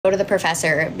go to the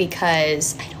professor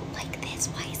because I don't like this.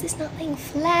 Why is this not laying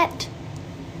flat?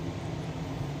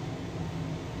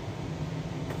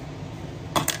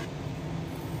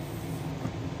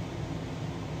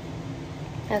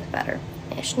 That's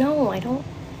better-ish. No, I don't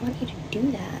want you to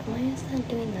do that. Why is that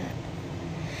doing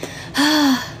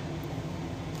that?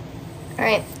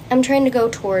 Alright, I'm trying to go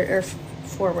toward, or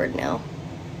forward now.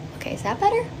 Okay, is that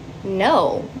better?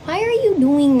 No. Why are you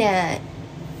doing that?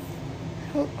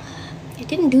 I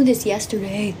didn't do this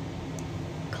yesterday.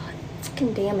 God,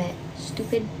 fucking damn it.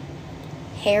 Stupid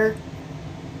hair.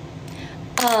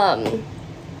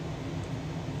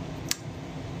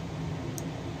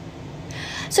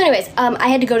 So anyways, I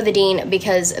had to go to the dean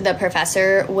because the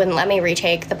professor wouldn't let me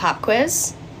retake the pop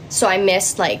quiz. So I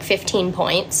missed like 15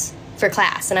 points for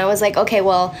class. And I was like, okay,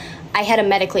 well, I had a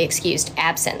medically excused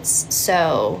absence.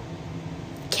 So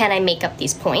can I make up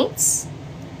these points?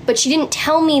 But she didn't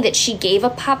tell me that she gave a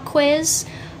pop quiz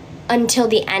until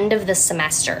the end of the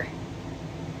semester.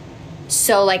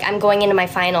 So like I'm going into my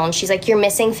final and she's like, you're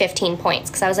missing 15 points.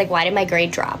 Because I was like, why did my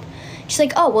grade drop? She's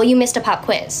like, oh, well, you missed a pop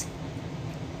quiz.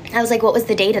 I was like, what was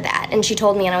the date of that? And she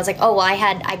told me, and I was like, oh, well,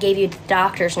 I gave you the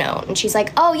doctor's note. And she's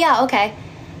like, oh, yeah, okay.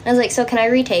 And I was like, so can I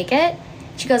retake it?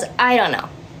 She goes, I don't know.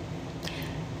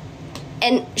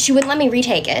 And she wouldn't let me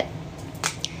retake it.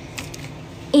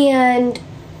 And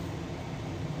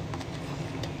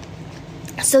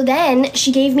so then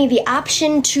she gave me the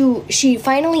option to, she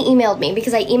finally emailed me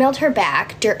because I emailed her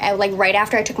back like right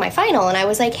after I took my final. And I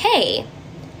was like, hey,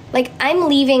 like I'm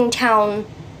leaving town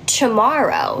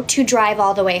tomorrow to drive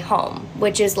all the way home,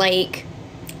 which is like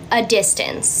a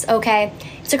distance, okay?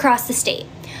 It's across the state.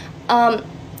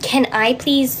 Can I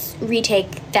please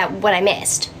retake that what I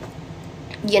missed?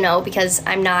 You know, because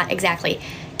I'm not exactly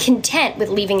content with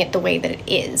leaving it the way that it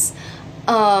is.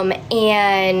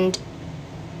 And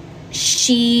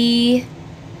she,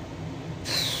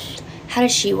 how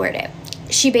does she word it?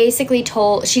 She basically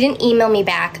she didn't email me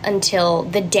back until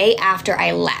the day after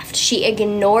I left. She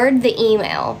ignored the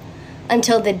email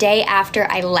until the day after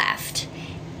I left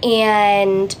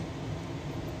and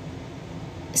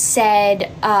said,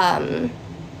 oh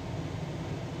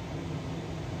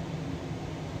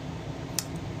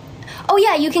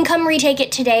yeah, you can come retake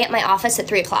it today at my office at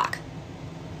 3 o'clock.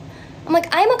 I'm like,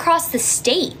 I'm across the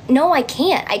state. No, I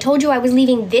can't. I told you I was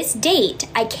leaving this date.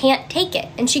 I can't take it.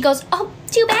 And she goes, oh,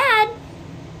 too bad.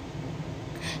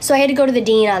 So I had to go to the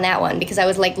dean on that one because I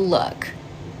was like, look,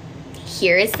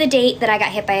 here is the date that I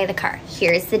got hit by the car.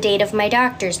 Here's the date of my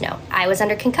doctor's note. I was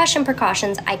under concussion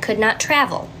precautions. I could not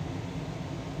travel.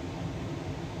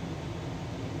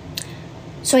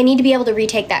 So I need to be able to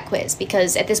retake that quiz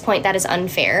because at this point that is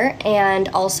unfair. And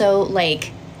also,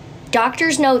 like,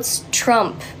 doctor's notes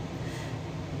trump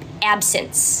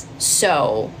absence.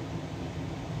 So,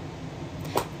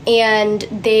 and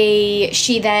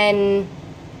she then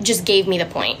just gave me the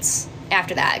points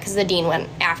after that because the dean went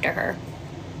after her.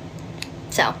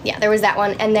 So yeah, there was that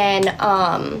one. And then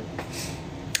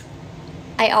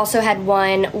I also had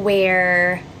one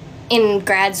where in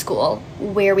grad school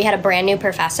where we had a brand new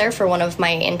professor for one of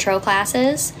my intro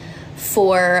classes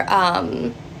for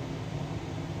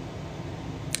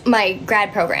my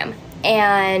grad program.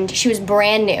 And she was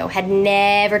brand new, had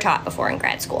never taught before in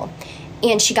grad school.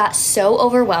 And she got so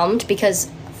overwhelmed because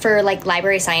for like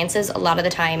library sciences, a lot of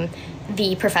the time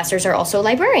the professors are also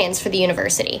librarians for the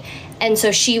university. And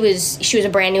so she was a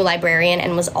brand new librarian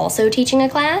and was also teaching a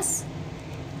class.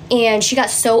 And she got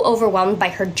so overwhelmed by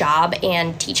her job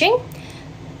and teaching.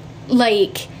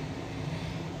 Like,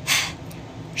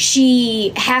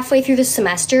 she halfway through the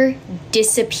semester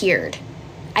disappeared.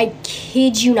 I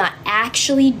kid you not,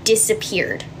 actually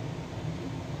disappeared.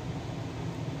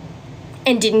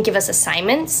 And didn't give us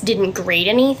assignments, didn't grade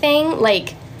anything.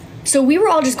 Like, so we were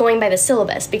all just going by the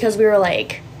syllabus because we were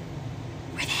like,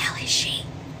 where the hell is she?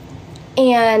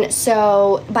 And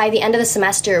so by the end of the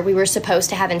semester, we were supposed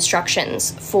to have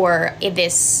instructions for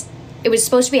this. It was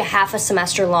supposed to be a half a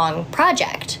semester long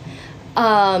project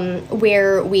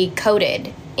where we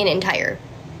coded an entire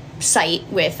site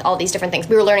with all these different things.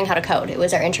 We were learning how to code. It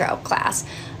was our intro class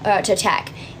to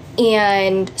tech.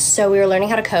 And so we were learning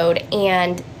how to code,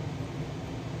 and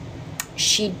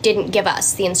she didn't give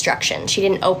us the instruction. She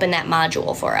didn't open that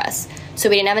module for us. So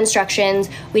we didn't have instructions.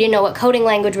 We didn't know what coding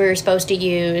language we were supposed to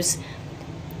use,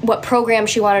 what program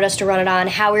she wanted us to run it on,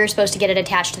 how we were supposed to get it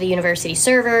attached to the university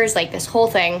servers, like this whole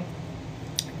thing.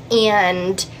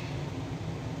 And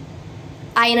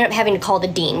I ended up having to call the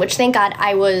dean, which thank God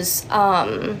I was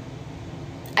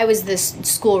this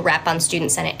school rep on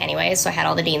Student Senate anyway, so I had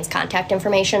all the dean's contact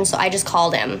information. So I just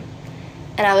called him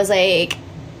and I was like,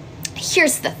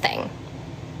 here's the thing.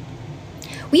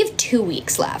 We have 2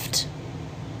 weeks left.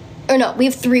 Or no, we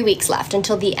have 3 weeks left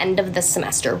until the end of the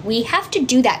semester. We have to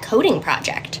do that coding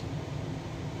project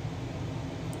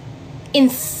in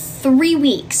 3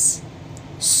 weeks.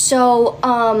 So,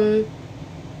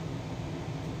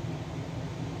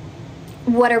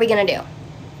 what are we gonna do?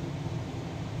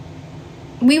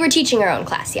 We were teaching our own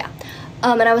class, yeah.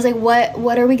 And I was like,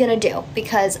 what are we gonna do?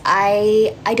 Because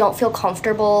I don't feel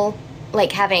comfortable,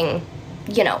 like, having,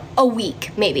 you know, a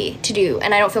week maybe to do,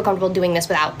 and I don't feel comfortable doing this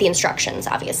without the instructions,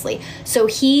 obviously. So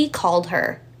he called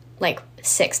her like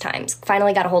 6 times,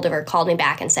 finally got a hold of her, called me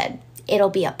back and said, it'll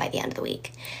be up by the end of the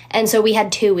week. And so we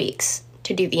had 2 weeks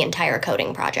to do the entire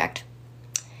coding project.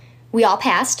 We all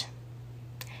passed,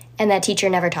 and that teacher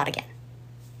never taught again.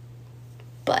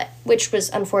 But, which was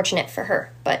unfortunate for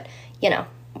her, but, you know,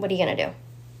 what are you gonna do?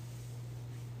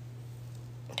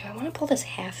 Do I want to pull this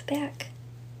half back?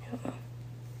 I don't know.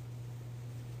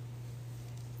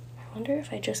 I wonder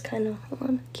if I just kind of, hold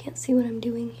on, can't see what I'm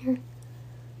doing here.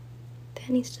 That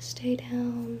needs to stay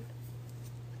down.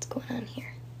 What's going on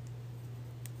here?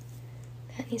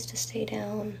 That needs to stay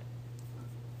down.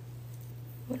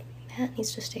 That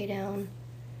needs to stay down.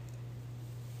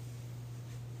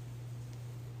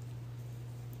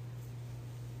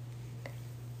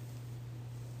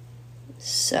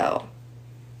 So,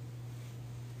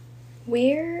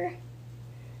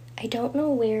 I don't know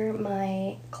where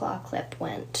my claw clip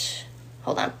went.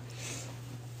 Hold on.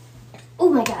 Oh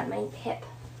my god, my hip.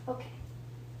 Okay.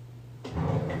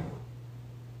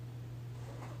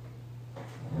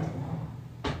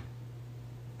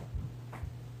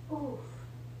 Oof.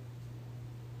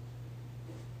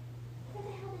 Where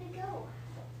the hell did it go?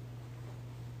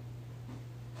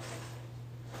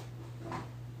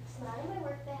 It's not in my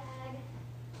work bag.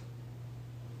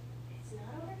 It's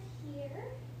not over here.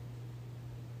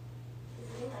 Is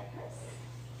it in my purse?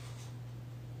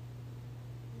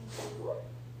 No.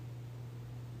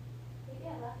 Maybe I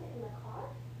left it in the car?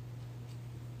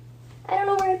 I don't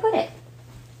know where I put it.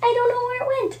 I don't know where it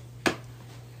went.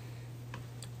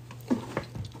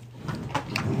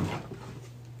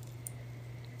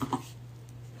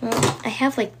 Well, I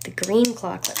have like the green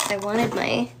claw clip. I wanted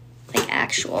my like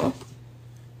actual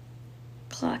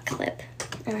claw clip.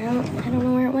 And I don't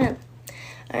know where it went.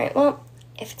 Alright, well,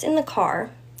 if it's in the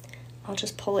car, I'll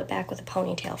just pull it back with a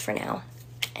ponytail for now.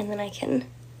 And then I can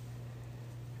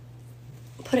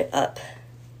put it up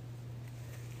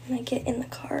when I get in the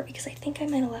car, because I think I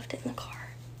might have left it in the car.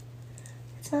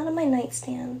 It's not on my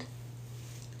nightstand.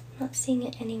 I'm not seeing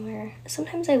it anywhere.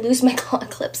 Sometimes I lose my claw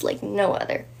clips like no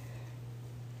other.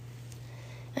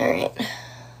 Alright.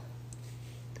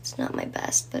 It's not my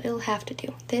best, but it'll have to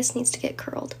do. This needs to get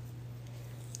curled.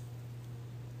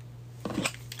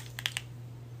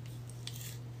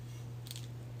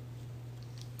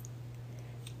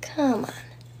 Come on.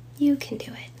 You can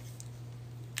do it.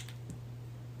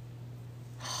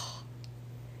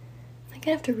 I'm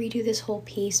gonna have to redo this whole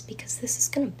piece because this is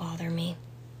gonna bother me.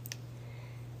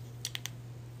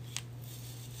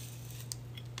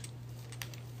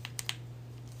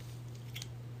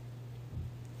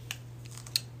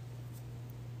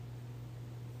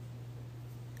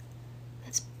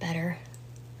 That's better.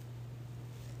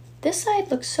 This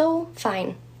side looks so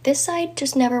fine. This side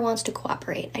just never wants to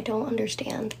cooperate. I don't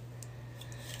understand.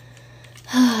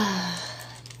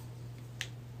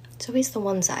 It's always the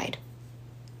one side.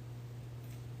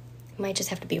 It might just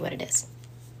have to be what it is.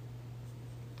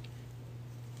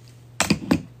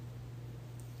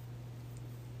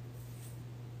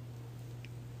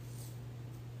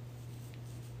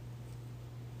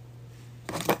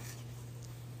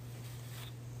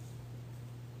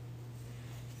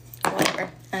 Whatever.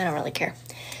 I don't really care.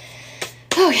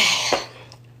 Okay.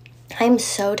 I'm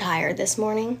so tired this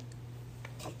morning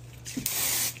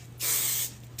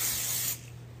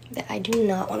that I do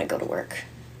not want to go to work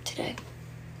today.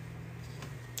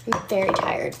 I'm very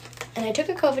tired. And I took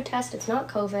a COVID test. It's not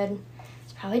COVID.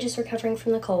 It's probably just recovering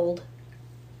from the cold.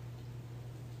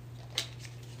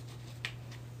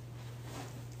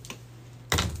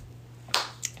 I'm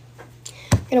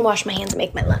gonna wash my hands and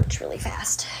make my lunch really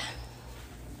fast.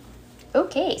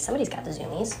 Okay, somebody's got the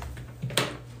zoomies.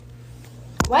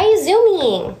 Why are you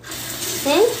zooming?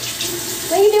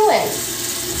 What are you doing?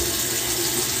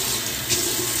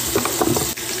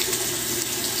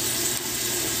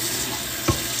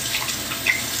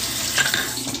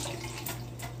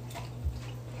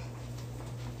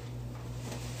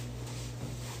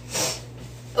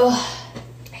 Ugh,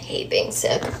 I hate being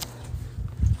sick.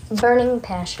 Burning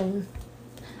passion.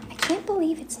 I can't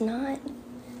believe it's not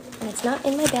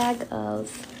in my bag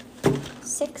of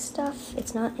sick stuff.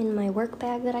 It's not in my work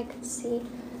bag that I could see.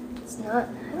 It's not,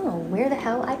 I don't know where the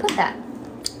hell I put that.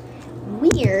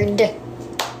 Weird.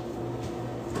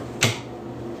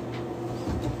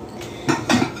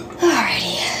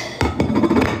 Alrighty.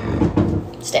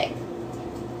 Stay.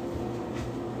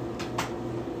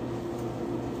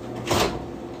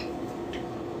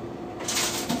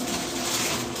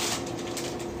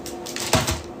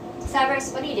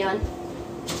 Severus, what are you doing?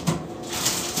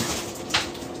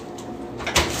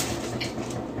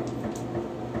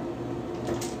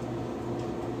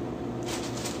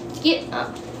 Get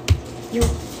up. You're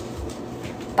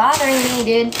bothering me,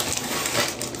 dude.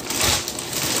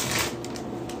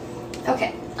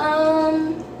 Okay.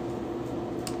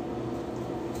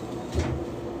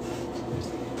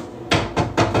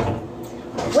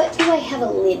 What do I have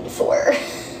a lid for?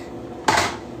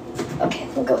 Okay,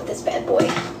 we'll go with this bad boy.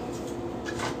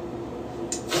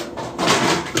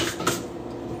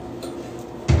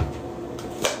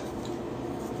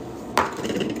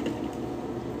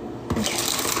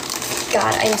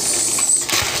 God, I'm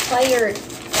tired.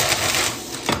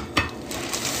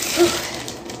 Whew.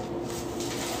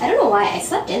 I don't know why I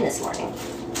slept in this morning.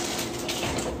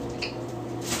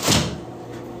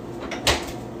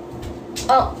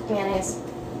 Oh, mayonnaise.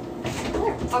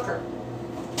 Motherfucker.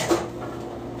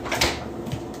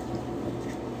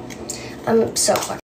 I'm so fucking